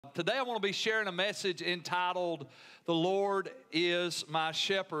Today I want to be sharing a message entitled, "The Lord is My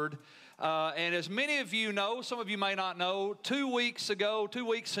Shepherd." And as many of you know, some of you may not know, 2 weeks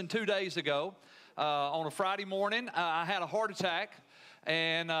and 2 days ago, on a Friday morning, I had a heart attack.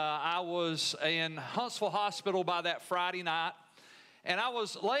 And I was in Huntsville Hospital by that Friday night. And I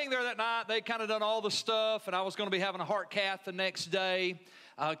was laying there that night. They kind of done all the stuff, and I was going to be having a heart cath the next day.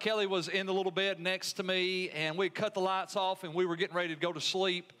 Kelly was in the little bed next to me, and we cut the lights off, and we were getting ready to go to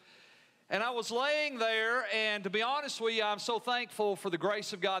sleep. And I was laying there, and to be honest with you, I'm so thankful for the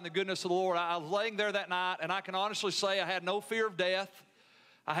grace of God and the goodness of the Lord. I was laying there that night, and I can honestly say I had no fear of death.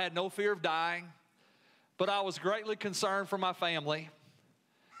 I had no fear of dying. But I was greatly concerned for my family,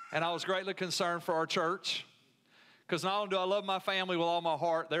 and I was greatly concerned for our church. Because not only do I love my family with all my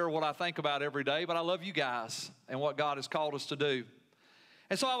heart, they're what I think about every day, but I love you guys and what God has called us to do.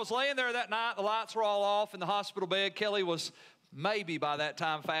 And so I was laying there that night. The lights were all off in the hospital bed. Kelly was maybe by that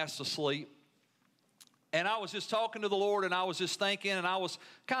time fast asleep. And I was just talking to the Lord, and I was just thinking, and I was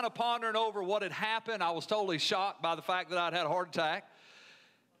kind of pondering over what had happened. I was totally shocked by the fact that I'd had a heart attack.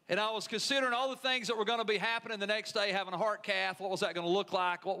 And I was considering all the things that were going to be happening the next day, having a heart cath. What was that going to look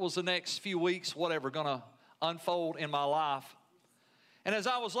like? What was the next few weeks, whatever, going to unfold in my life? And as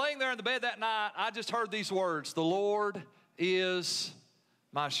I was laying there in the bed that night, I just heard these words: "The Lord is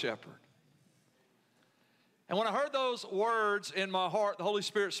my shepherd." And when I heard those words in my heart, the Holy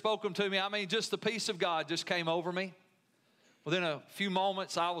Spirit spoke them to me. I mean, just the peace of God just came over me. Within a few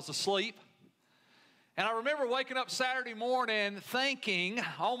moments, I was asleep. And I remember waking up Saturday morning thinking,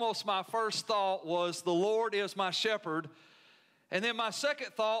 almost my first thought was, "The Lord is my shepherd." And then my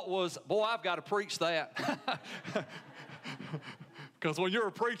second thought was, boy, I've got to preach that. Because when you're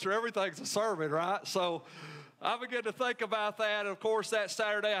a preacher, everything's a sermon, right? So I began to think about that. And of course, that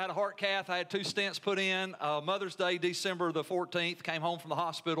Saturday I had a heart cath. I had 2 stents put in. Mother's Day, December the 14th, came home from the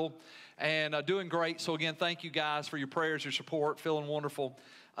hospital and doing great. So again, thank you guys for your prayers, your support, feeling wonderful.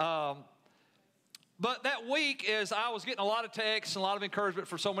 But that week, as I was getting a lot of texts and a lot of encouragement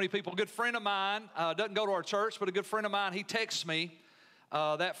for so many people, a good friend of mine, doesn't go to our church, but a good friend of mine, he texts me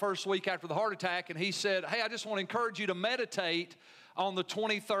that first week after the heart attack, and he said, "Hey, I just want to encourage you to meditate on the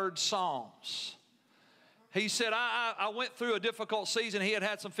 23rd Psalms." He said, I went through a difficult season. He had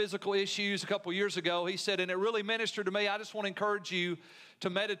had some physical issues a couple years ago. He said, and it really ministered to me. I just want to encourage you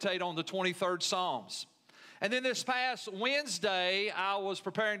to meditate on the 23rd Psalms. And then this past Wednesday, I was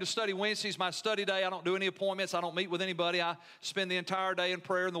preparing to study. Wednesday's my study day. I don't do any appointments. I don't meet with anybody. I spend the entire day in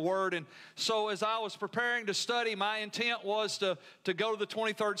prayer and the Word. And so as I was preparing to study, my intent was to go to the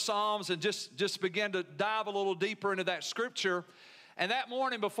 23rd Psalms and just begin to dive a little deeper into that scripture. And that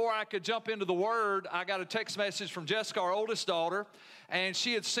morning, before I could jump into the Word, I got a text message from Jessica, our oldest daughter, and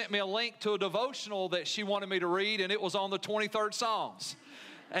she had sent me a link to a devotional that she wanted me to read, and it was on the 23rd Psalms.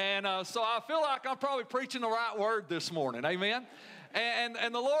 And so I feel like I'm probably preaching the right word this morning, amen?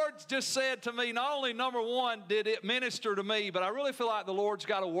 And the Lord just said to me, not only, number one, did it minister to me, but I really feel like the Lord's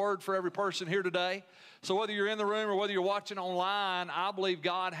got a word for every person here today. So whether you're in the room or whether you're watching online, I believe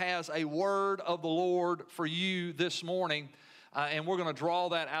God has a word of the Lord for you this morning. And we're going to draw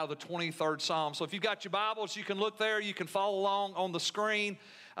that out of the 23rd Psalm. So if you've got your Bibles, you can look there. You can follow along on the screen.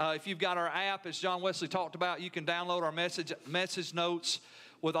 If you've got our app, as John Wesley talked about, you can download our message notes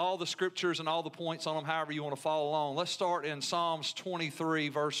with all the scriptures and all the points on them, however you want to follow along. Let's start in Psalms 23,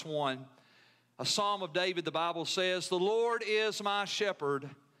 verse 1. A psalm of David, the Bible says, "The Lord is my shepherd,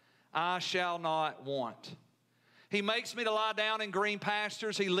 I shall not want. He makes me to lie down in green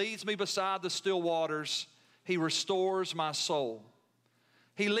pastures. He leads me beside the still waters. He restores my soul.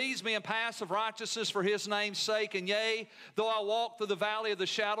 He leads me in paths of righteousness for His name's sake. And yea, though I walk through the valley of the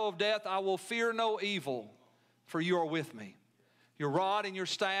shadow of death, I will fear no evil, for you are with me. Your rod and your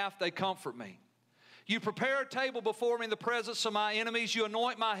staff, they comfort me. You prepare a table before me in the presence of my enemies. You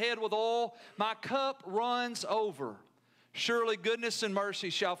anoint my head with oil. My cup runs over. Surely goodness and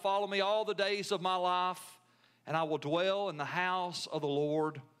mercy shall follow me all the days of my life, and I will dwell in the house of the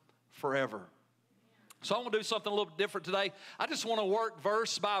Lord forever." So I'm going to do something a little different today. I just want to work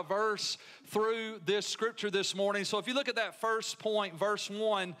verse by verse through this scripture this morning. So if you look at that first point, verse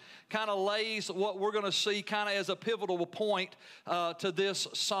 1 kind of lays what we're going to see kind of as a pivotal point to this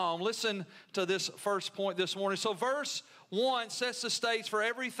psalm. Listen to this first point this morning. So verse 1 sets the stage for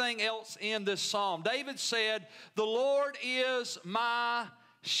everything else in this psalm. David said, "The Lord is my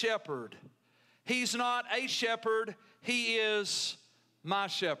shepherd." He's not a shepherd. He is my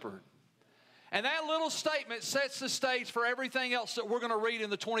shepherd. And that little statement sets the stage for everything else that we're going to read in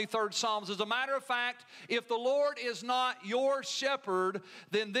the 23rd Psalms. As a matter of fact, if the Lord is not your shepherd,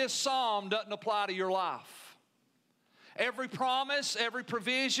 then this psalm doesn't apply to your life. Every promise, every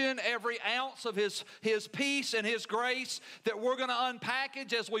provision, every ounce of His peace and His grace that we're going to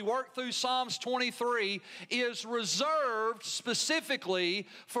unpackage as we work through Psalms 23 is reserved specifically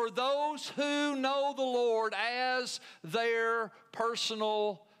for those who know the Lord as their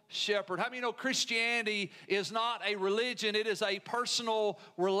personal shepherd. How many know Christianity is not a religion? It is a personal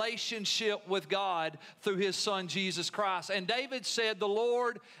relationship with God through His Son, Jesus Christ. And David said, the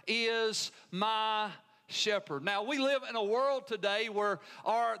Lord is my shepherd. Now, we live in a world today where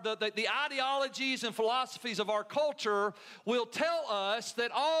the ideologies and philosophies of our culture will tell us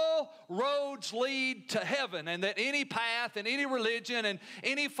that all roads lead to heaven, and that any path and any religion and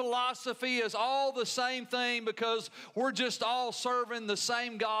any philosophy is all the same thing because we're just all serving the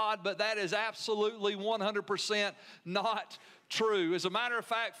same God. But that is absolutely 100% not true. As a matter of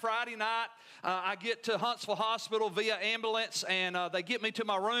fact, Friday night, I get to Huntsville Hospital via ambulance, and they get me to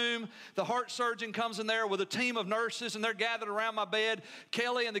my room. The heart surgeon comes in there with a team of nurses, and they're gathered around my bed.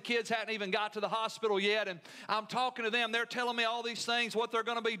 Kelly and the kids hadn't even got to the hospital yet, and I'm talking to them. They're telling me all these things, what they're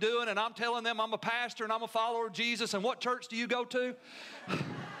going to be doing, and I'm telling them I'm a pastor and I'm a follower of Jesus. And what church do you go to?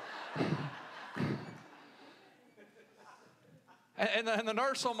 And the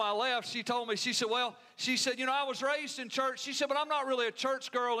nurse on my left, she told me, she said, I was raised in church. She said, but I'm not really a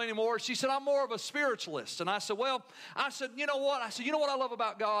church girl anymore. She said, I'm more of a spiritualist. And I said, you know what? You know what I love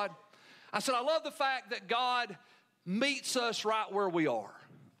about God? I said, I love the fact that God meets us right where we are.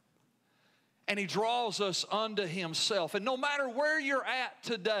 And He draws us unto Himself. And no matter where you're at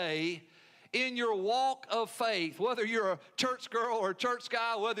today, in your walk of faith, whether you're a church girl or a church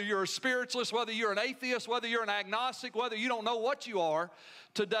guy, whether you're a spiritualist, whether you're an atheist, whether you're an agnostic, whether you don't know what you are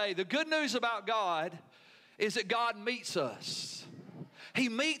today, the good news about God is that God meets us. He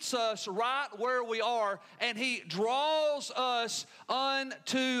meets us right where we are, and He draws us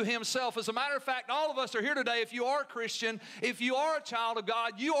unto Himself. As a matter of fact, all of us are here today. If you are a Christian, if you are a child of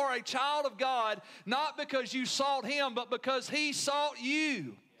God, you are a child of God, not because you sought Him, but because He sought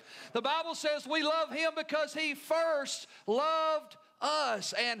you. The Bible says we love Him because He first loved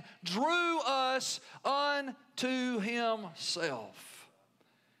us and drew us unto Himself.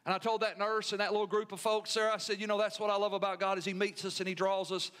 And I told that nurse and that little group of folks there, I said, that's what I love about God is He meets us and He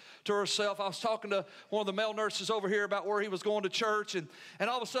draws us to Himself. I was talking to one of the male nurses over here about where he was going to church, and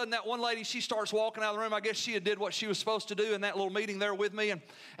all of a sudden that one lady, she starts walking out of the room. I guess she had did what she was supposed to do in that little meeting there with me,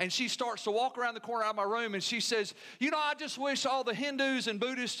 and she starts to walk around the corner out of my room, and she says, I just wish all the Hindus and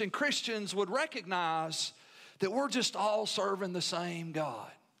Buddhists and Christians would recognize that we're just all serving the same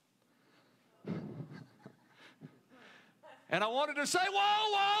God. And I wanted to say,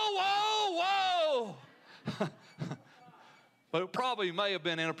 whoa. But it probably may have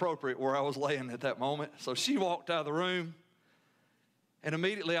been inappropriate where I was laying at that moment. So she walked out of the room. And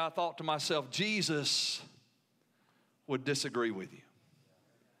immediately I thought to myself, Jesus would disagree with you.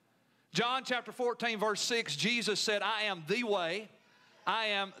 John chapter 14, verse 6, Jesus said, I am the way, I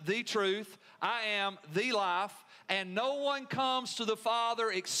am the truth, I am the life, and no one comes to the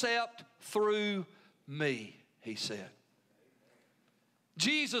Father except through me, He said.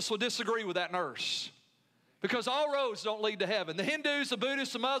 Jesus will disagree with that nurse because all roads don't lead to heaven. The Hindus, the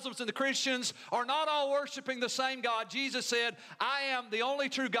Buddhists, the Muslims, and the Christians are not all worshiping the same God. Jesus said, I am the only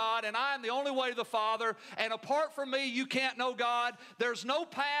true God, and I am the only way to the Father, and apart from me, you can't know God. There's no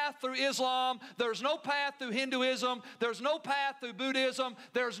path through Islam. There's no path through Hinduism. There's no path through Buddhism.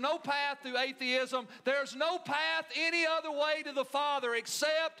 There's no path through atheism. There's no path any other way to the Father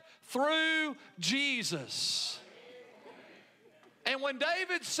except through Jesus. And when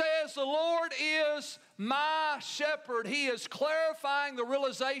David says the Lord is my shepherd, he is clarifying the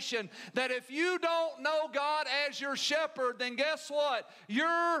realization that if you don't know God as your shepherd, then guess what?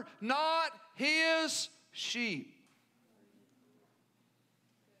 You're not His sheep.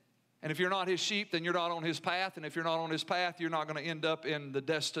 And if you're not His sheep, then you're not on His path. And if you're not on His path, you're not going to end up in the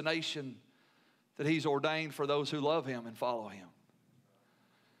destination that He's ordained for those who love Him and follow Him.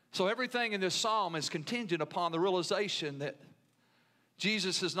 So everything in this psalm is contingent upon the realization that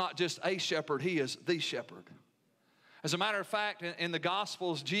Jesus is not just a shepherd, He is the shepherd. As a matter of fact, in the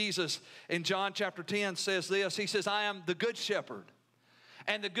Gospels, Jesus in John chapter 10 says this. He says, I am the good shepherd,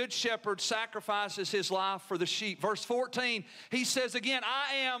 and the good shepherd sacrifices his life for the sheep. Verse 14, He says again,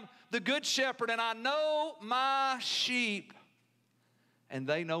 I am the good shepherd, and I know my sheep, and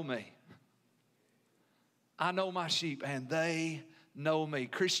they know me. I know my sheep, and they know me.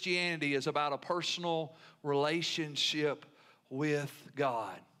 Christianity is about a personal relationship with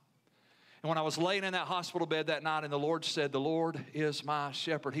God. And when I was laying in that hospital bed that night and the Lord said, the Lord is my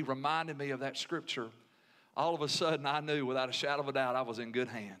shepherd, He reminded me of that scripture. All of a sudden I knew without a shadow of a doubt I was in good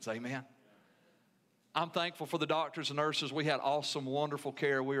hands. Amen. I'm thankful for the doctors and nurses. We had awesome, wonderful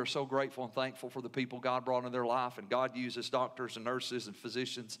care. We are so grateful and thankful for the people God brought into their life. And God uses doctors and nurses and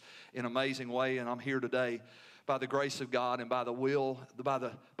physicians in an amazing way. And I'm here today by the grace of God and by the will, by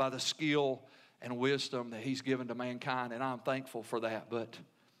the skill and wisdom that He's given to mankind. And I'm thankful for that. But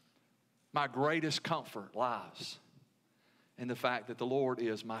my greatest comfort lies in the fact that the Lord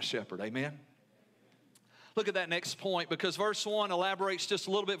is my shepherd. Amen? Look at that next point, because verse 1 elaborates just a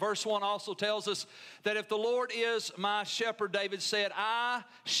little bit. Verse 1 also tells us that if the Lord is my shepherd, David said, I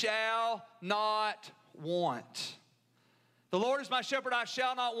shall not want. The Lord is my shepherd, I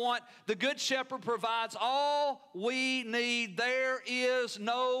shall not want. The good shepherd provides all we need. There is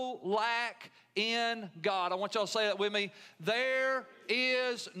no lack in God. I want y'all to say that with me. There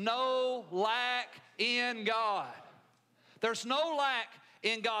is no lack in God. There's no lack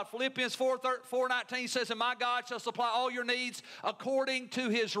in God. Philippians 4:19 says, and my God shall supply all your needs according to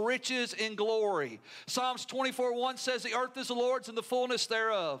His riches in glory. Psalms 24:1 says, the earth is the Lord's and the fullness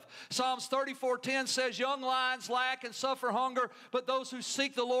thereof. Psalms 34:10 says, young lions lack and suffer hunger, but those who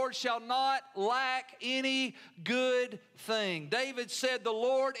seek the Lord shall not lack any good thing. David said, the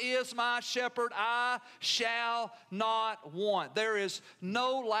Lord is my shepherd, I shall not want. There is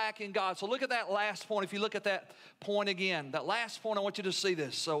no lack in God. So look at that last point. If you look at that point again, that last point, I want you to see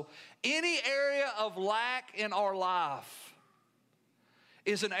this. So any area of lack in our life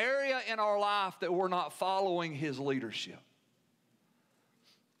is an area in our life that we're not following His leadership.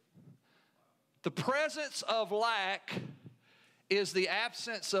 The presence of lack is the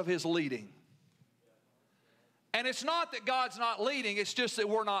absence of His leading. And it's not that God's not leading, it's just that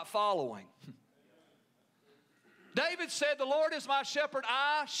we're not following. David said, the Lord is my shepherd,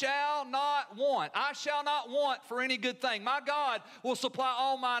 I shall not want. I shall not want for any good thing. My God will supply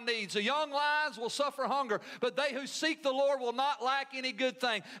all my needs. The young lions will suffer hunger, but they who seek the Lord will not lack any good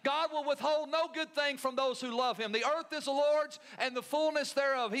thing. God will withhold no good thing from those who love Him. The earth is the Lord's and the fullness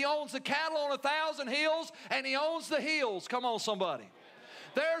thereof. He owns the cattle on 1,000 hills, and He owns the hills. Come on, somebody.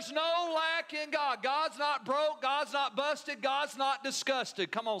 There's no lack in God. God's not broke. God's not busted. God's not disgusted.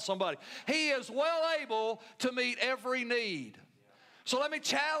 Come on, somebody. He is well able to meet every need. So let me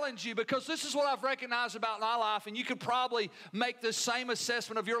challenge you, because this is what I've recognized about my life, and you could probably make this same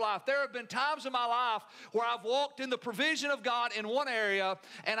assessment of your life. There have been times in my life where I've walked in the provision of God in one area,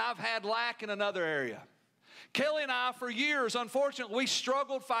 and I've had lack in another area. Kelly and I, for years, unfortunately, we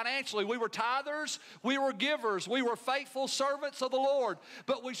struggled financially. We were tithers, we were givers, we were faithful servants of the Lord,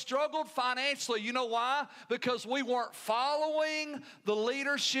 but we struggled financially. You know why? Because we weren't following the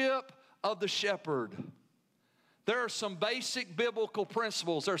leadership of the shepherd. There are some basic biblical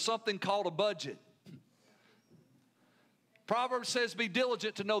principles. There's something called a budget. Proverbs says, be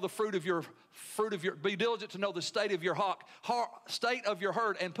diligent to know the be diligent to know the state of your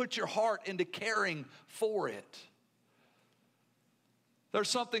herd, and put your heart into caring for it. There's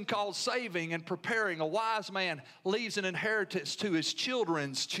something called saving and preparing. A wise man leaves an inheritance to his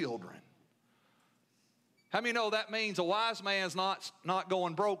children's children. How many know that means a wise man's not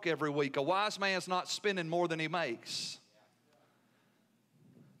going broke every week? A wise man's not spending more than he makes.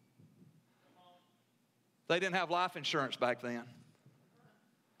 They didn't have life insurance back then.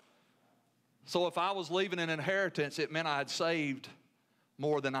 So if I was leaving an inheritance, it meant I had saved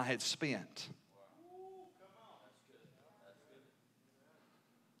more than I had spent.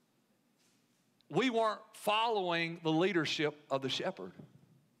 We weren't following the leadership of the shepherd.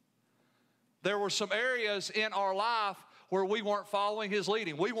 There were some areas in our life where we weren't following His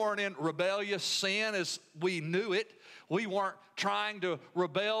leading. We weren't in rebellious sin as we knew it. We weren't trying to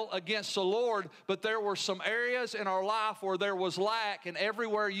rebel against the Lord, but there were some areas in our life where there was lack, and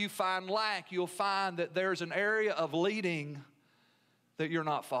everywhere you find lack, you'll find that there's an area of leading that you're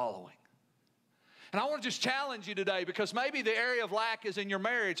not following. And I want to just challenge you today, because maybe the area of lack is in your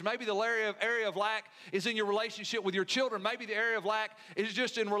marriage. Maybe the area of lack is in your relationship with your children. Maybe the area of lack is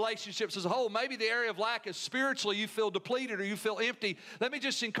just in relationships as a whole. Maybe the area of lack is spiritually. You feel depleted or you feel empty. Let me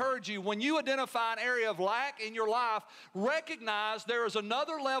just encourage you, when you identify an area of lack in your life, recognize there is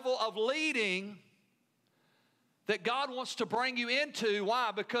another level of leading that God wants to bring you into.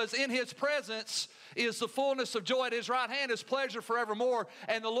 Why? Because in His presence is the fullness of joy. At His right hand is pleasure forevermore.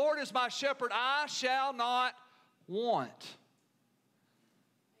 And the Lord is my shepherd, I shall not want.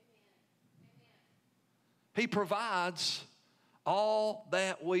 He provides all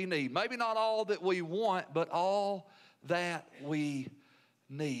that we need. Maybe not all that we want, but all that we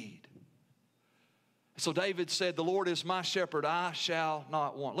need. So David said, the Lord is my shepherd, I shall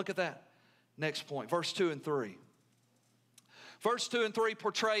not want. Look at that next point, verse 2 and 3. Verse 2 and 3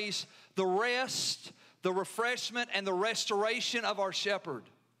 portrays the rest, the refreshment, and the restoration of our shepherd.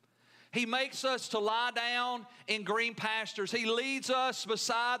 He makes us to lie down in green pastures. He leads us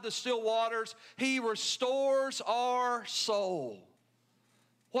beside the still waters. He restores our soul.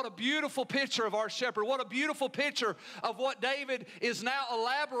 What a beautiful picture of our shepherd. What a beautiful picture of what David is now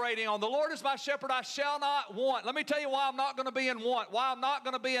elaborating on. The Lord is my shepherd, I shall not want. Let me tell you why I'm not going to be in want, why I'm not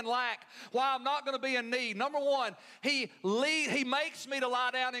going to be in lack, why I'm not going to be in need. Number one, He makes me to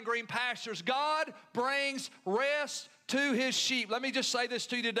lie down in green pastures. God brings rest to His sheep. Let me just say this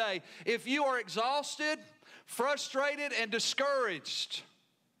to you today. If you are exhausted, frustrated, and discouraged,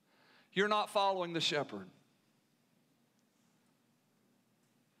 you're not following the shepherd.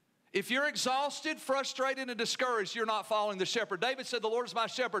 If you're exhausted, frustrated, and discouraged, you're not following the shepherd. David said, the Lord is my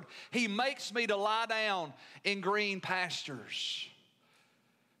shepherd. He makes me to lie down in green pastures.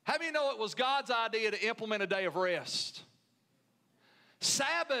 How many know it was God's idea to implement a day of rest?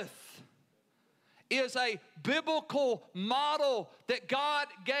 Sabbath is a biblical model that God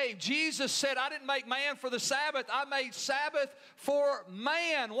gave. Jesus said, I didn't make man for the Sabbath. I made Sabbath for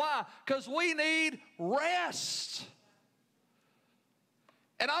man. Why? Because we need rest.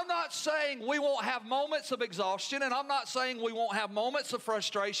 And I'm not saying we won't have moments of exhaustion, and I'm not saying we won't have moments of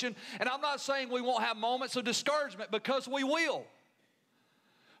frustration, and I'm not saying we won't have moments of discouragement, because we will.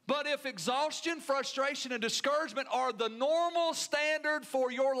 But if exhaustion, frustration, and discouragement are the normal standard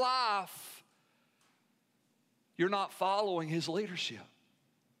for your life, you're not following His leadership.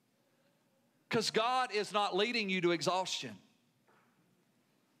 Because God is not leading you to exhaustion.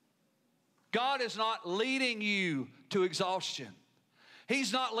 God is not leading you to exhaustion.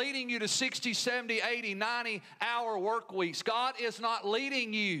 He's not leading you to 60, 70, 80, 90-hour work weeks. God is not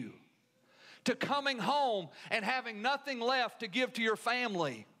leading you to coming home and having nothing left to give to your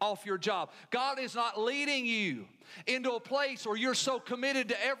family off your job. God is not leading you into a place where you're so committed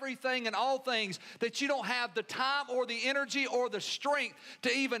to everything and all things that you don't have the time or the energy or the strength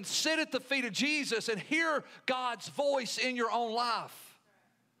to even sit at the feet of Jesus and hear God's voice in your own life.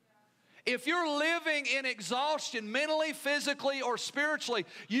 If you're living in exhaustion, mentally, physically, or spiritually,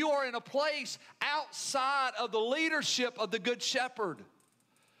 you are in a place outside of the leadership of the Good Shepherd.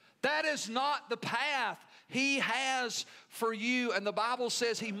 That is not the path He has for you. And the Bible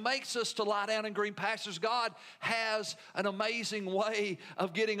says He makes us to lie down in green pastures. God has an amazing way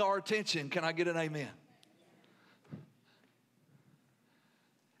of getting our attention. Can I get an amen?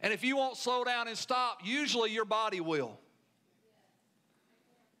 And if you won't slow down and stop, usually your body will.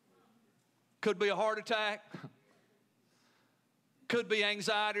 Could be a heart attack. Could be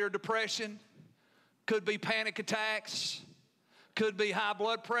anxiety or depression. Could be panic attacks. Could be high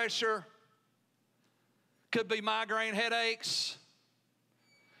blood pressure. Could be migraine headaches.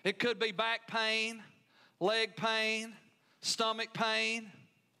 It could be back pain, leg pain, stomach pain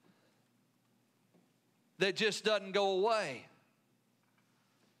that just doesn't go away.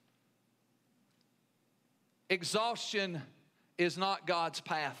 Exhaustion is not God's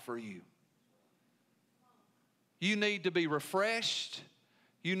path for you. You need to be refreshed.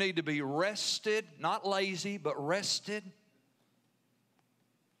 You need to be rested, not lazy, but rested,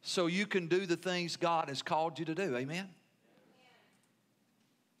 so you can do the things God has called you to do. Amen?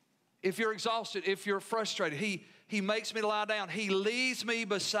 If you're exhausted, if you're frustrated, He makes me to lie down. He leads me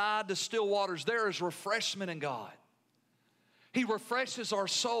beside the still waters. There is refreshment in God. He refreshes our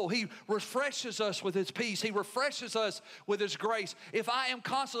soul. He refreshes us with His peace. He refreshes us with His grace. If I am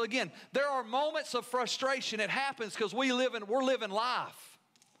constantly, again, there are moments of frustration. It happens because we're living life.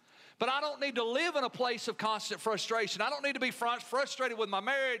 But I don't need to live in a place of constant frustration. I don't need to be frustrated with my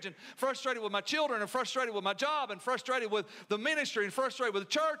marriage and frustrated with my children and frustrated with my job and frustrated with the ministry and frustrated with the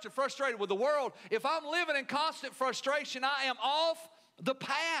church and frustrated with the world. If I'm living in constant frustration, I am off the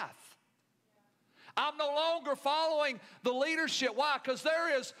path. I'm no longer following the leadership. Why? Because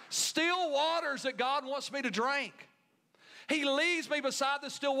there is still waters that God wants me to drink. He leads me beside the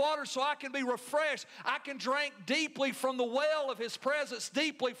still waters so I can be refreshed. I can drink deeply from the well of His presence,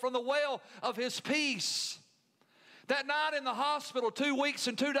 deeply from the well of His peace. That night in the hospital 2 weeks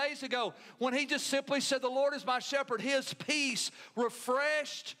and 2 days ago, when he just simply said, the Lord is my shepherd, His peace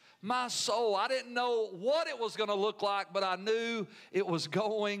refreshed my soul. I didn't know what it was going to look like, but I knew it was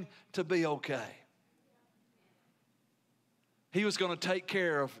going to be okay. He was going to take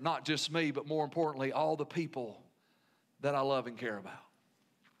care of not just me, but more importantly, all the people that I love and care about.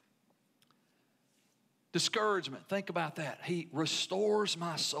 Discouragement, think about that. He restores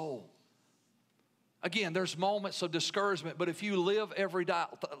my soul. Again, there's moments of discouragement, but if you live every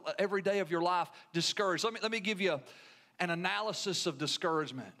day of your life discouraged, let me give you an analysis of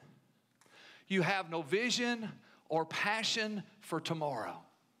discouragement. You have no vision or passion for tomorrow.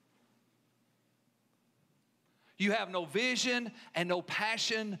 You have no vision and no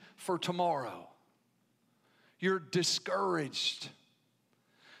passion for tomorrow. You're discouraged.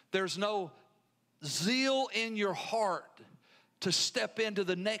 There's no zeal in your heart to step into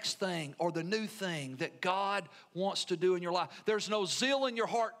the next thing or the new thing that God wants to do in your life. There's no zeal in your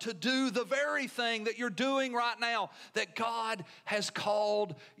heart to do the very thing that you're doing right now that God has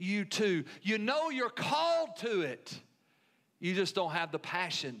called you to. You know you're called to it. You just don't have the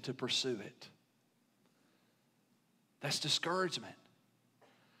passion to pursue it. That's discouragement.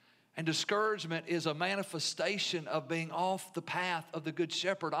 And discouragement is a manifestation of being off the path of the Good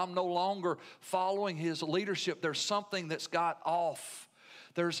Shepherd. I'm no longer following his leadership. There's something that's got off.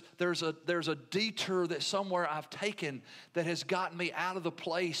 There's a detour that somewhere I've taken that has gotten me out of the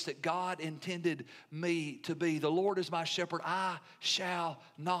place that God intended me to be. The Lord is my shepherd. I shall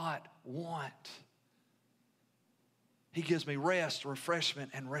not want. He gives me rest,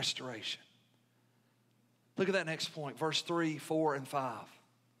 refreshment, and restoration. Look at that next point, verse 3, 4, and 5.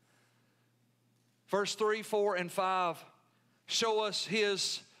 Verse 3, 4, and 5 show us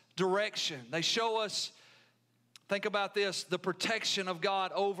his direction. They show us, think about this, the protection of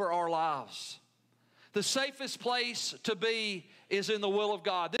God over our lives. The safest place to be is in the will of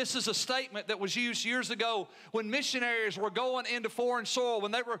God. This is a statement that was used years ago when missionaries were going into foreign soil,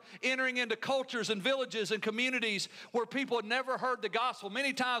 when they were entering into cultures and villages and communities where people had never heard the gospel,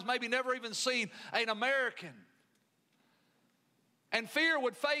 many times maybe never even seen an American. And fear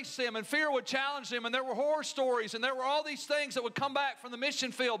would face them, and fear would challenge them, and there were horror stories, and there were all these things that would come back from the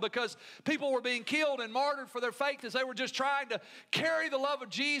mission field because people were being killed and martyred for their faith as they were just trying to carry the love of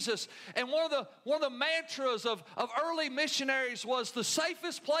Jesus. And one of the mantras of early missionaries was the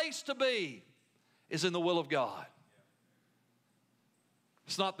safest place to be is in the will of God.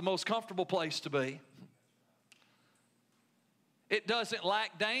 It's not the most comfortable place to be. It doesn't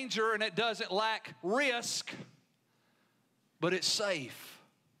lack danger and it doesn't lack risk. But it's safe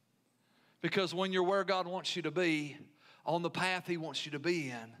because when you're where God wants you to be, on the path he wants you to be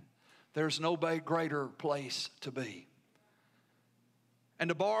in, there's no greater place to be. And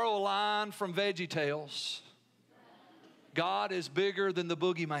to borrow a line from VeggieTales, God is bigger than the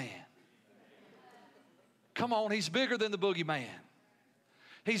boogeyman. Come on, he's bigger than the boogeyman.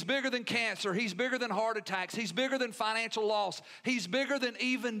 He's bigger than cancer. He's bigger than heart attacks. He's bigger than financial loss. He's bigger than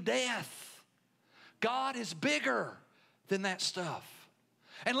even death. God is bigger than that stuff.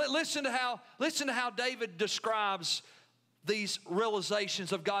 And listen to how David describes these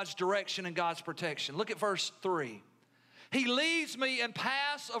realizations of God's direction and God's protection. Look at verse 3. He leads me in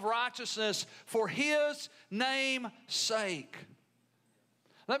paths of righteousness for his name's sake.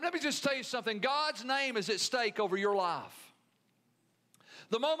 Let me just tell you something. God's name is at stake over your life.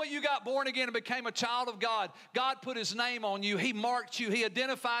 The moment you got born again and became a child of God, God put his name on you. He marked you. He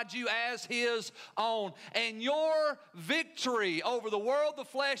identified you as his own. And your victory over the world, the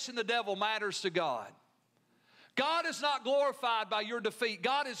flesh, and the devil matters to God. God is not glorified by your defeat.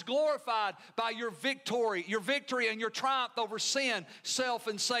 God is glorified by your victory and your triumph over sin, self,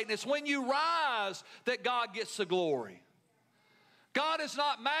 and Satan. It's when you rise that God gets the glory. God is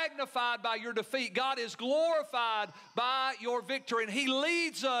not magnified by your defeat. God is glorified by your victory. And he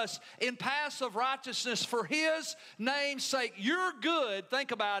leads us in paths of righteousness for his name's sake. Your good,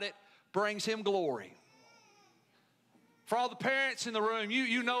 think about it, brings him glory. For all the parents in the room,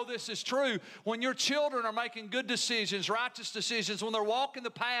 you know this is true. When your children are making good decisions, righteous decisions, when they're walking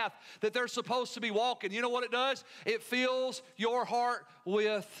the path that they're supposed to be walking, you know what it does? It fills your heart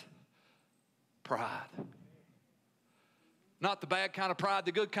with pride. Not the bad kind of pride,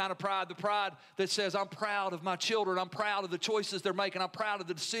 the good kind of pride, the pride that says, I'm proud of my children, I'm proud of the choices they're making, I'm proud of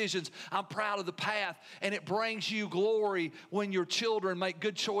the decisions, I'm proud of the path. And it brings you glory when your children make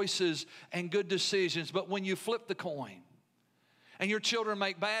good choices and good decisions. But when you flip the coin and your children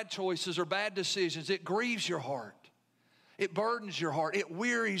make bad choices or bad decisions, it grieves your heart. It burdens your heart. It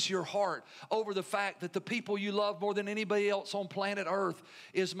wearies your heart over the fact that the people you love more than anybody else on planet Earth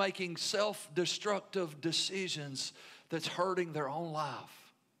is making self-destructive decisions that's hurting their own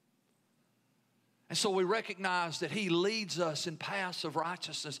life. And so we recognize that he leads us in paths of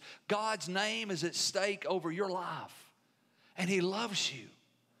righteousness. God's name is at stake over your life. And he loves you.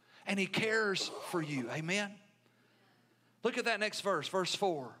 And he cares for you. Amen? Look at that next verse, verse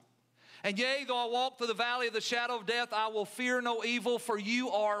 4. And yea, though I walk through the valley of the shadow of death, I will fear no evil, for you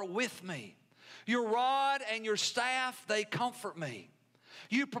are with me. Your rod and your staff, they comfort me.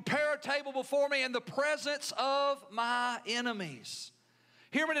 You prepare a table before me in the presence of my enemies.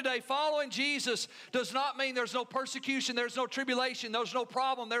 Hear me today, following Jesus does not mean there's no persecution, there's no tribulation, there's no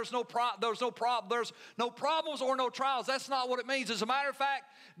problem, there's no problems or no trials. That's not what it means. As a matter of fact,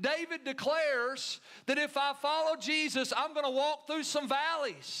 David declares that if I follow Jesus, I'm going to walk through some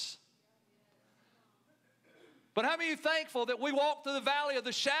valleys. But how many of you are thankful that we walk through the valley of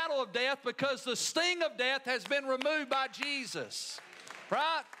the shadow of death because the sting of death has been removed by Jesus,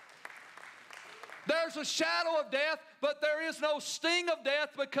 right? There's a shadow of death, but there is no sting of death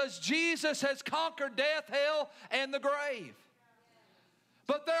because Jesus has conquered death, hell, and the grave.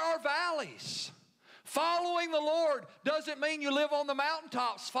 But there are valleys. Following the Lord doesn't mean you live on the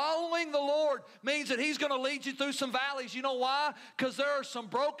mountaintops. Following the Lord means that He's going to lead you through some valleys. You know why? Because there are some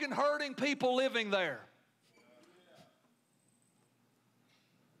broken, hurting people living there.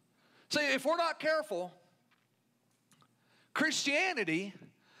 See, if we're not careful, Christianity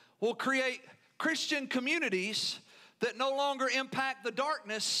will create Christian communities that no longer impact the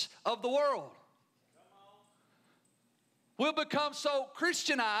darkness of the world. We'll become so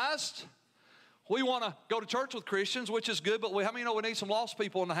Christianized. We want to go to church with Christians, which is good, but how many know we need some lost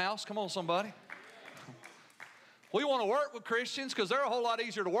people in the house? Come on, somebody. We want to work with Christians because they're a whole lot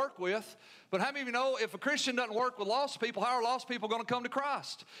easier to work with. But how many of you know if a Christian doesn't work with lost people, how are lost people going to come to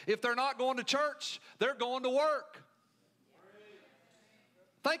Christ? If they're not going to church, they're going to work.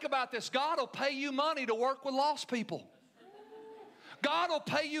 Think about this. God will pay you money to work with lost people. God will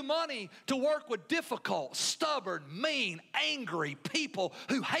pay you money to work with difficult, stubborn, mean, angry people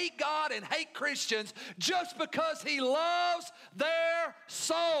who hate God and hate Christians just because He loves their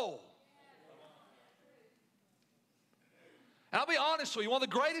soul. And I'll be honest with you, one of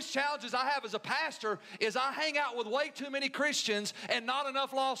the greatest challenges I have as a pastor is I hang out with way too many Christians and not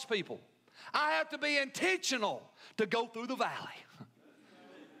enough lost people. I have to be intentional to go through the valley.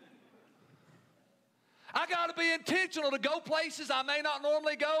 I got to be intentional to go places I may not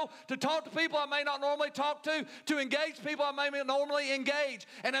normally go, to talk to people I may not normally talk to engage people I may not normally engage.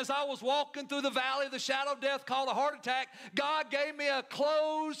 And as I was walking through the valley of the shadow of death called a heart attack, God gave me a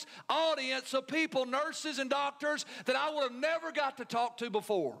closed audience of people, nurses and doctors, that I would have never got to talk to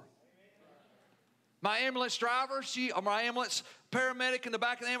before. My ambulance driver, my ambulance paramedic in the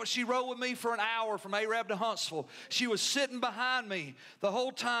back of the ambulance, she rode with me for an hour from Arab to Huntsville. She was sitting behind me the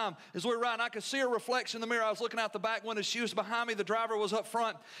whole time as we were riding. I could see her reflection in the mirror. I was looking out the back window. She was behind me. The driver was up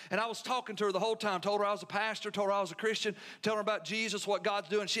front. And I was talking to her the whole time. Told her I was a pastor. Told her I was a Christian. Told her about Jesus, what God's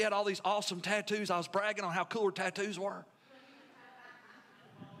doing. She had all these awesome tattoos. I was bragging on how cool her tattoos were.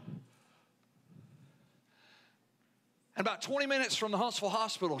 And about 20 minutes from the Huntsville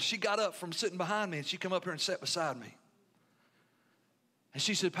hospital, she got up from sitting behind me and she come up here and sat beside me. And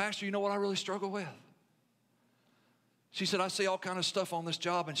she said, Pastor, you know what I really struggle with? She said, I see all kind of stuff on this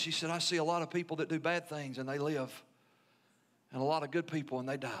job. And she said, I see a lot of people that do bad things and they live. And a lot of good people and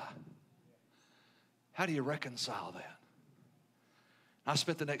they die. How do you reconcile that? I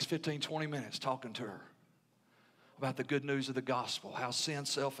spent the next 15, 20 minutes talking to her about the good news of the gospel. How sin,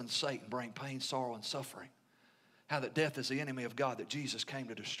 self, and Satan bring pain, sorrow, and suffering. How that death is the enemy of God that Jesus came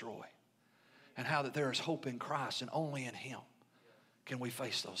to destroy. And how that there is hope in Christ and only in Him can we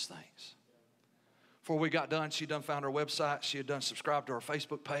face those things. Before we got done, she done found our website. She had done subscribed to our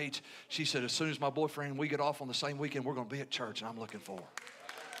Facebook page. She said, as soon as my boyfriend and we get off on the same weekend, we're going to be at church, and I'm looking forward.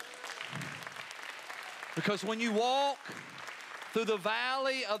 Because when you walk through the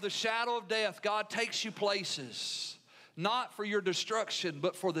valley of the shadow of death, God takes you places, not for your destruction,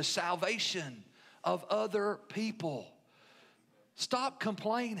 but for the salvation of other people. Stop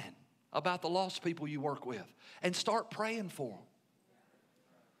complaining about the lost people you work with and start praying for them.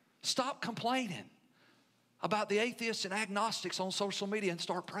 Stop complaining about the atheists and agnostics on social media and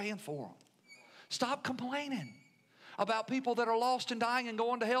start praying for them. Stop complaining about people that are lost and dying and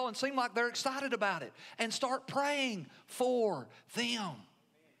going to hell and seem like they're excited about it and start praying for them.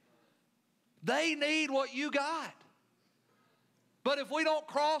 They need what you got. But if we don't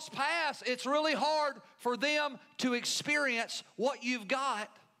cross paths, it's really hard for them to experience what you've got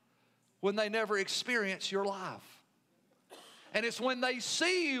when they never experience your life. And it's when they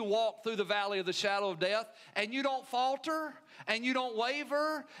see you walk through the valley of the shadow of death and you don't falter and you don't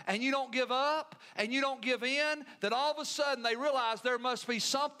waver and you don't give up and you don't give in, that all of a sudden they realize there must be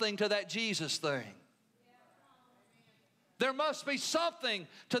something to that Jesus thing. There must be something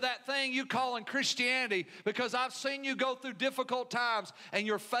to that thing you call in Christianity, because I've seen you go through difficult times and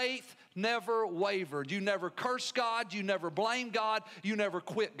your faith never wavered. You never cursed God. You never blamed God. You never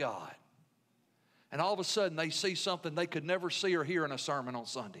quit God. And all of a sudden they see something they could never see or hear in a sermon on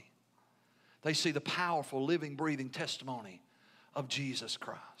Sunday. They see the powerful, living, breathing testimony of Jesus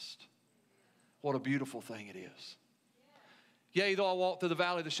Christ. What a beautiful thing it is. Yea, though I walk through the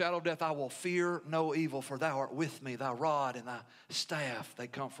valley of the shadow of death, I will fear no evil, for thou art with me. Thy rod and thy staff, they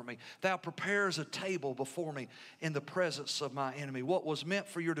comfort me. Thou prepares a table before me in the presence of my enemy. What was meant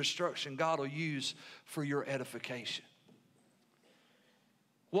for your destruction, God will use for your edification.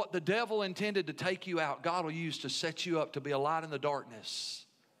 What the devil intended to take you out, God will use to set you up to be a light in the darkness,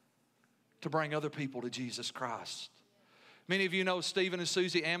 to bring other people to Jesus Christ. Many of you know Stephen and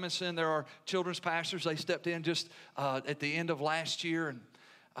Susie Amundsen. They're our children's pastors. They stepped in just at the end of last year,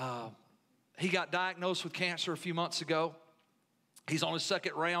 and he got diagnosed with cancer a few months ago. He's on his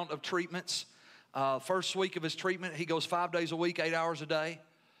second round of treatments. First week of his treatment, he goes 5 days a week, 8 hours a day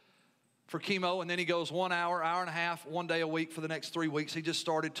for chemo, and then he goes 1 hour, hour and a half, 1 day a week for the next 3 weeks. He just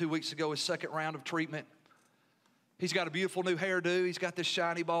started 2 weeks ago his second round of treatment. He's got a beautiful new hairdo. He's got this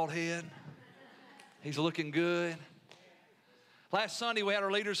shiny bald head. He's looking good. Last Sunday, we had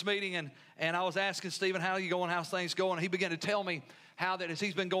our leaders meeting, and I was asking Stephen, how are you going, how's things going? And he began to tell me how that as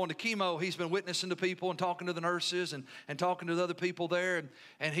he's been going to chemo, he's been witnessing to people and talking to the nurses and talking to the other people there.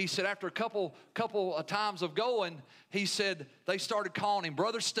 And he said after a couple of times of going, he said they started calling him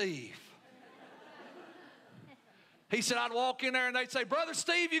Brother Steve. He said, I'd walk in there and they'd say, Brother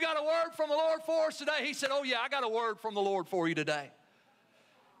Steve, you got a word from the Lord for us today? He said, oh yeah, I got a word from the Lord for you today.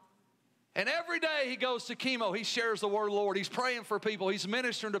 And every day he goes to chemo, he shares the word of the Lord. He's praying for people. He's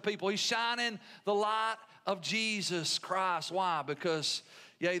ministering to people. He's shining the light of Jesus Christ. Why? Because,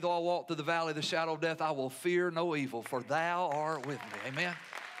 yea, though I walk through the valley of the shadow of death, I will fear no evil, for thou art with me. Amen?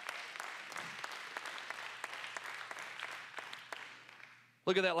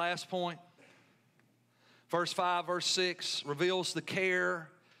 Look at that last point. Verse 5, verse 6 reveals the care,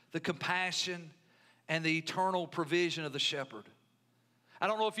 the compassion, and the eternal provision of the shepherd. I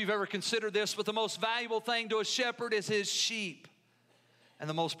don't know if you've ever considered this, but the most valuable thing to a shepherd is his sheep. And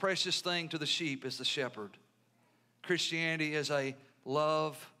the most precious thing to the sheep is the shepherd. Christianity is a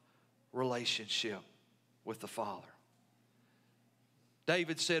love relationship with the Father.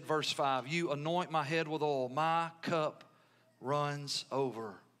 David said, verse 5, you anoint my head with oil, my cup runs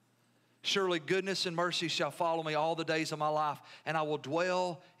over. Surely goodness and mercy shall follow me all the days of my life, and I will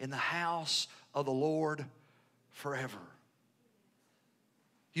dwell in the house of the Lord forever.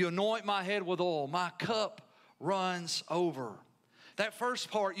 You anoint my head with oil. My cup runs over. That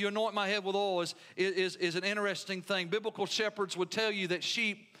first part, you anoint my head with oil, is an interesting thing. Biblical shepherds would tell you that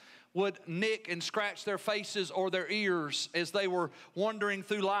sheep would nick and scratch their faces or their ears as they were wandering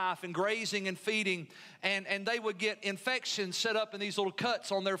through life and grazing and feeding. And they would get infections set up in these little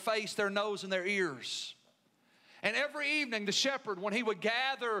cuts on their face, their nose, and their ears. And every evening, the shepherd, when he would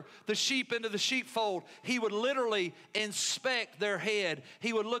gather the sheep into the sheepfold, he would literally inspect their head.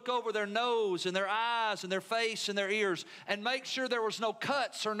 He would look over their nose and their eyes and their face and their ears and make sure there was no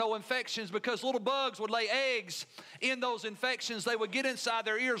cuts or no infections, because little bugs would lay eggs in those infections. They would get inside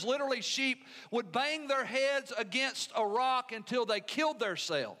their ears. Literally, sheep would bang their heads against a rock until they killed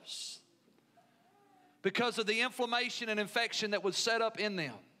themselves because of the inflammation and infection that was set up in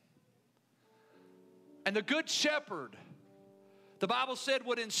them. And the good shepherd, the Bible said,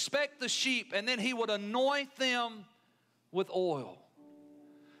 would inspect the sheep, and then he would anoint them with oil.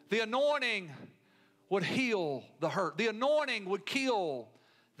 The anointing would heal the hurt. The anointing would kill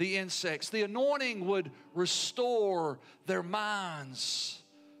the insects. The anointing would restore their minds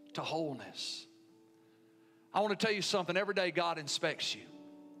to wholeness. I want to tell you something. Every day God inspects you.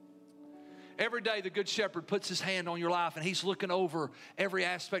 Every day the good shepherd puts his hand on your life and he's looking over every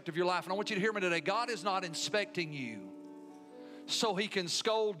aspect of your life. And I want you to hear me today. God is not inspecting you so he can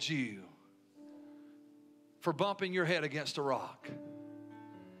scold you for bumping your head against a rock.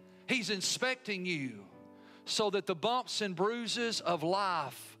 He's inspecting you so that the bumps and bruises of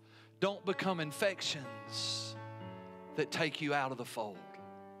life don't become infections that take you out of the fold.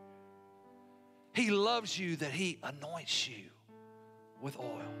 He loves you that he anoints you with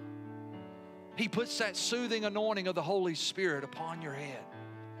oil. He puts that soothing anointing of the Holy Spirit upon your head.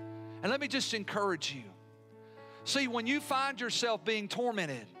 And let me just encourage you. See, when you find yourself being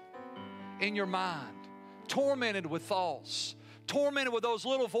tormented in your mind, tormented with thoughts, tormented with those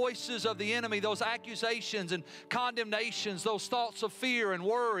little voices of the enemy, those accusations and condemnations, those thoughts of fear and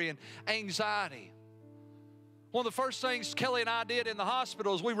worry and anxiety. One of the first things Kelly and I did in the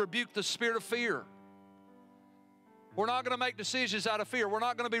hospital is we rebuked the spirit of fear. We're not going to make decisions out of fear. We're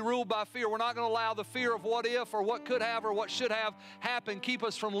not going to be ruled by fear. We're not going to allow the fear of what if or what could have or what should have happened keep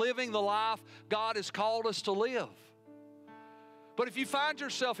us from living the life God has called us to live. But if you find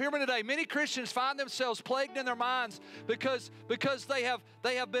yourself, hear me today, many Christians find themselves plagued in their minds because they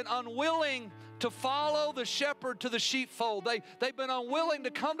have been unwilling to follow the shepherd to the sheepfold. They've been unwilling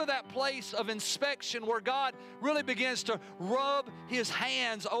to come to that place of inspection where God really begins to rub His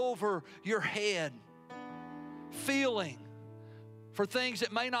hands over your head, feeling for things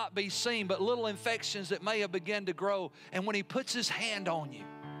that may not be seen, but little infections that may have begun to grow. And when He puts His hand on you,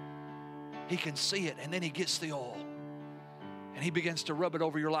 He can see it, and then He gets the oil, and He begins to rub it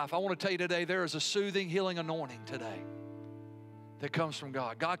over your life. I want to tell you today, there is a soothing, healing anointing today that comes from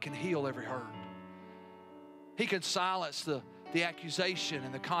God. God can heal every hurt. He can silence the accusation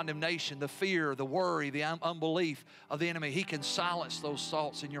and the condemnation, the fear, the worry, the unbelief of the enemy. He can silence those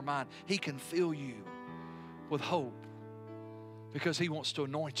thoughts in your mind. He can fill you with hope because He wants to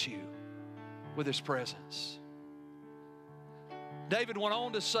anoint you with His presence. David went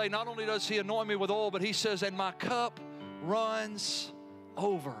on to say, not only does He anoint me with oil, but he says, and my cup runs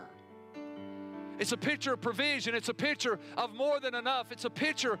over. It's a picture of provision. It's a picture of more than enough. It's a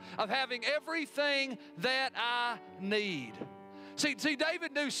picture of having everything that I need. See,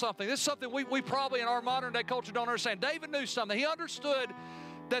 David knew something. This is something we probably in our modern day culture don't understand. David knew something. He understood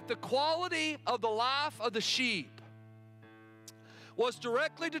that the quality of the life of the sheep was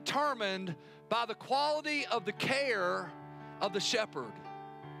directly determined by the quality of the care of the shepherd.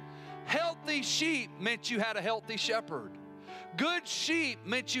 Healthy sheep meant you had a healthy shepherd. Good sheep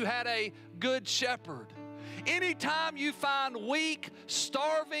meant you had a good shepherd. Anytime you find weak,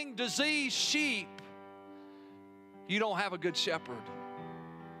 starving, diseased sheep, you don't have a good shepherd.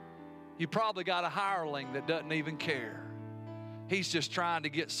 You probably got a hireling that doesn't even care. He's just trying to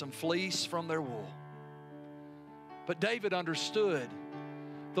get some fleece from their wool. But David understood,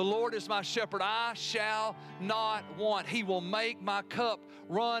 the Lord is my shepherd, I shall not want. He will make my cup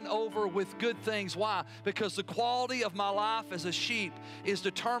run over with good things. Why? Because the quality of my life as a sheep is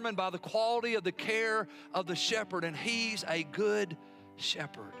determined by the quality of the care of the shepherd, and He's a good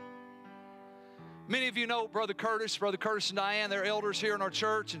shepherd. Many of you know Brother Curtis and Diane. They're elders here in our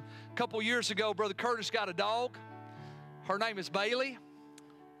church. And a couple years ago, Brother Curtis got a dog. Her name is Bailey.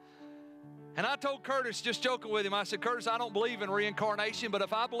 And I told Curtis, just joking with him, I said, Curtis, I don't believe in reincarnation, but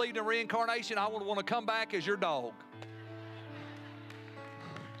if I believed in reincarnation, I would want to come back as your dog.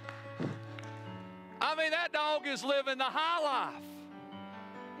 I mean, that dog is living the high life.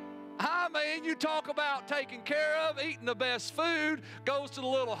 I mean, you talk about taking care of, eating the best food, goes to the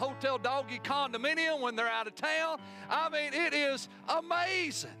little hotel doggy condominium when they're out of town. I mean, it is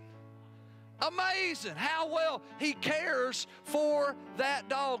amazing. Amazing how well He cares for that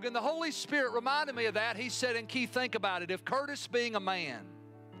dog. And the Holy Spirit reminded me of that. He said, and Keith, think about it. If Curtis, being a man,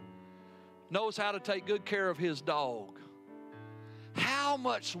 knows how to take good care of his dog, how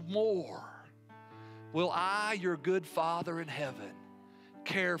much more will I, your good Father in heaven,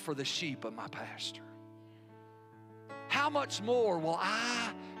 care for the sheep of my pasture? How much more will I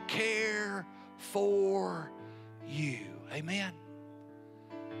care for you? Amen.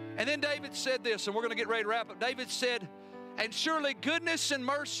 And then David said this, and we're going to get ready to wrap up. David said, and surely goodness and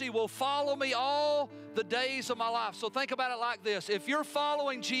mercy will follow me all the days of my life. So think about it like this. If you're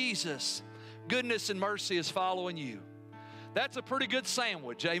following Jesus, goodness and mercy is following you. That's a pretty good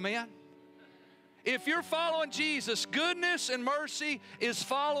sandwich, amen? If you're following Jesus, goodness and mercy is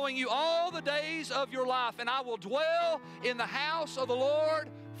following you all the days of your life. And I will dwell in the house of the Lord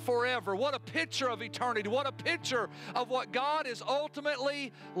forever. What a picture of eternity. What a picture of what God is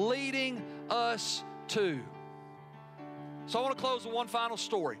ultimately leading us to. So I want to close with one final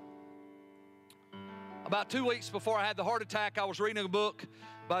story. About 2 weeks before I had the heart attack, I was reading a book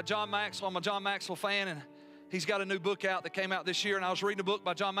by John Maxwell. I'm a John Maxwell fan, and he's got a new book out that came out this year, and I was reading a book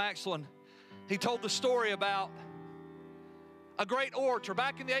by John Maxwell, and he told the story about a great orator.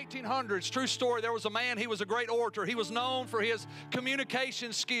 Back in the 1800s, true story, there was a man, he was a great orator. He was known for his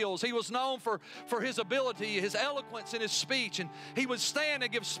communication skills. He was known for his ability, his eloquence in his speech. And he would stand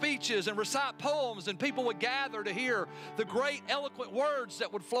and give speeches and recite poems, and people would gather to hear the great eloquent words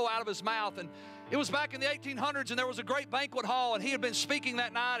that would flow out of his mouth. And it was back in the 1800s, and there was a great banquet hall, and he had been speaking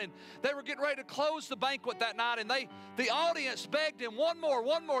that night, and they were getting ready to close the banquet that night, and the audience begged him, one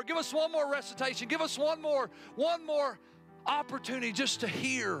more, give us one more recitation, give us one more opportunity just to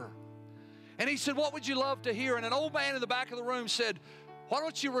hear. And he said, what would you love to hear? And an old man in the back of the room said, why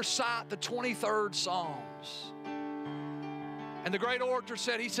don't you recite the 23rd Psalms? And the great orator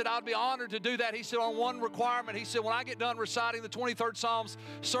said, I'd be honored to do that. He said, on one requirement, he said, when I get done reciting the 23rd Psalms,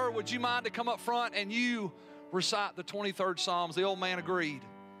 sir, would you mind to come up front and you recite the 23rd Psalms? The old man agreed.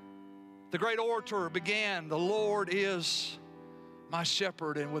 The great orator began, the Lord is my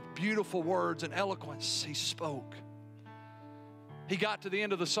shepherd, and with beautiful words and eloquence, he spoke. He got to the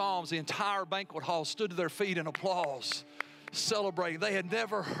end of the Psalms. The entire banquet hall stood to their feet in applause. celebrating. They had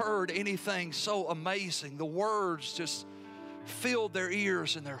never heard anything so amazing. The words just filled their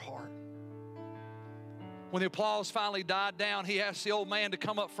ears and their heart. When the applause finally died down, he asked the old man to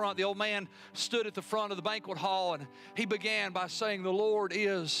come up front. The old man stood at the front of the banquet hall, and he began by saying, "The Lord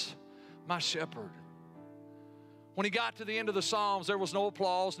is my shepherd." When he got to the end of the Psalms, there was no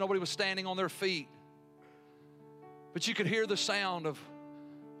applause. Nobody was standing on their feet. But you could hear the sound of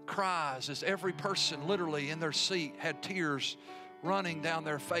cries as every person literally in their seat had tears running down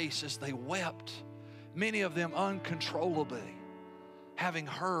their face as they wept, many of them uncontrollably, having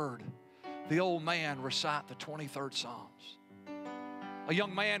heard the old man recite the 23rd Psalms. A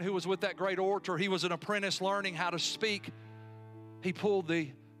young man who was with that great orator, he was an apprentice learning how to speak. He pulled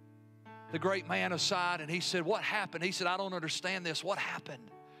the great man aside and he said, "What happened?" He said, "I don't understand this. What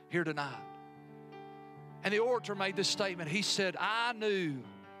happened here tonight?" And the orator made this statement. He said, "I knew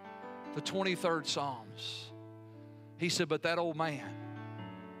the 23rd Psalms." He said, "But that old man,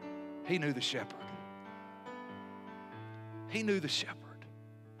 he knew the shepherd. He knew the shepherd."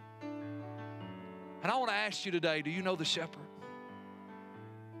 And I want to ask you today, do you know the shepherd?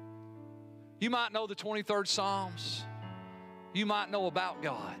 You might know the 23rd Psalms. You might know about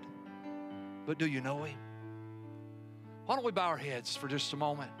God. But do you know Him? Why don't we bow our heads for just a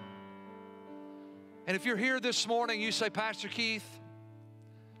moment? And if you're here this morning, you say, "Pastor Keith,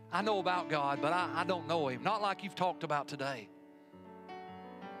 I know about God, but I don't know Him." Not like you've talked about today.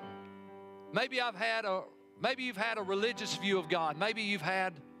 Maybe you've had a religious view of God. Maybe you've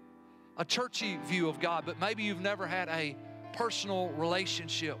had a churchy view of God, but maybe you've never had a personal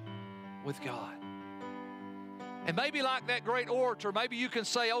relationship with God. And maybe like that great orator, maybe you can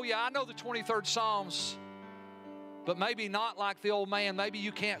say, "Oh yeah, I know the 23rd Psalms," but maybe not like the old man. Maybe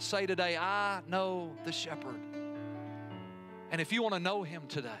you can't say today, "I know the shepherd." And if you want to know Him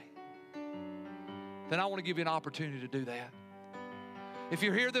today, then I want to give you an opportunity to do that. If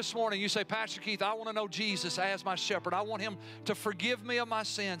you're here this morning, you say, "Pastor Keith, I want to know Jesus as my shepherd. I want Him to forgive me of my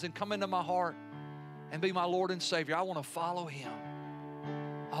sins and come into my heart and be my Lord and Savior. I want to follow Him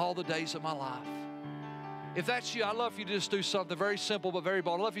all the days of my life." If that's you, I'd love for you to just do something very simple but very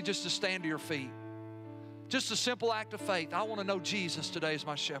bold. I'd love for you just to stand to your feet. Just a simple act of faith. I want to know Jesus today as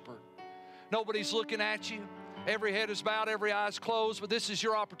my shepherd. Nobody's looking at you. Every head is bowed, every eye is closed, but this is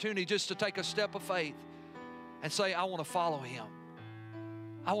your opportunity just to take a step of faith and say, "I want to follow Him.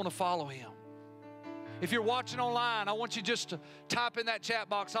 I want to follow Him." If you're watching online, I want you just to type in that chat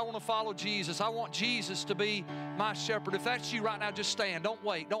box, "I want to follow Jesus. I want Jesus to be my shepherd." If that's you right now, just stand. Don't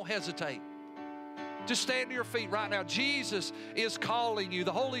wait. Don't hesitate. Just stand to your feet right now. Jesus is calling you.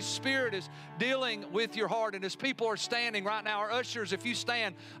 The Holy Spirit is dealing with your heart. And as people are standing right now, our ushers, if you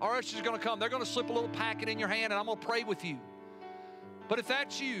stand, our ushers are going to come. They're going to slip a little packet in your hand, and I'm going to pray with you. But if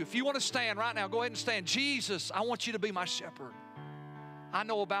that's you, if you want to stand right now, go ahead and stand. "Jesus, I want you to be my shepherd. I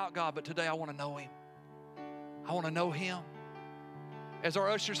know about God, but today I want to know Him. I want to know Him." As our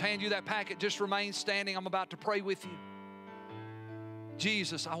ushers hand you that packet, just remain standing. I'm about to pray with you.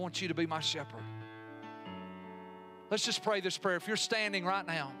 "Jesus, I want you to be my shepherd." Let's just pray this prayer. If you're standing right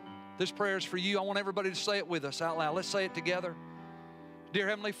now, this prayer is for you. I want everybody to say it with us out loud. Let's say it together. Dear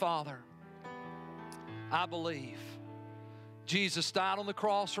Heavenly Father, I believe Jesus died on the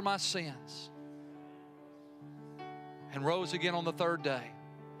cross for my sins and rose again on the third day.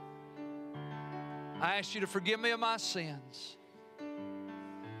 I ask you to forgive me of my sins.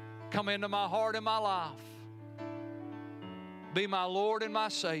 Come into my heart and my life. Be my Lord and my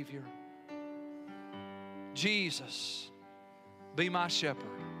Savior. Jesus, be my shepherd.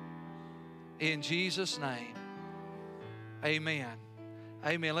 In Jesus' name, amen.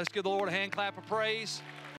 Amen. Let's give the Lord a hand clap of praise.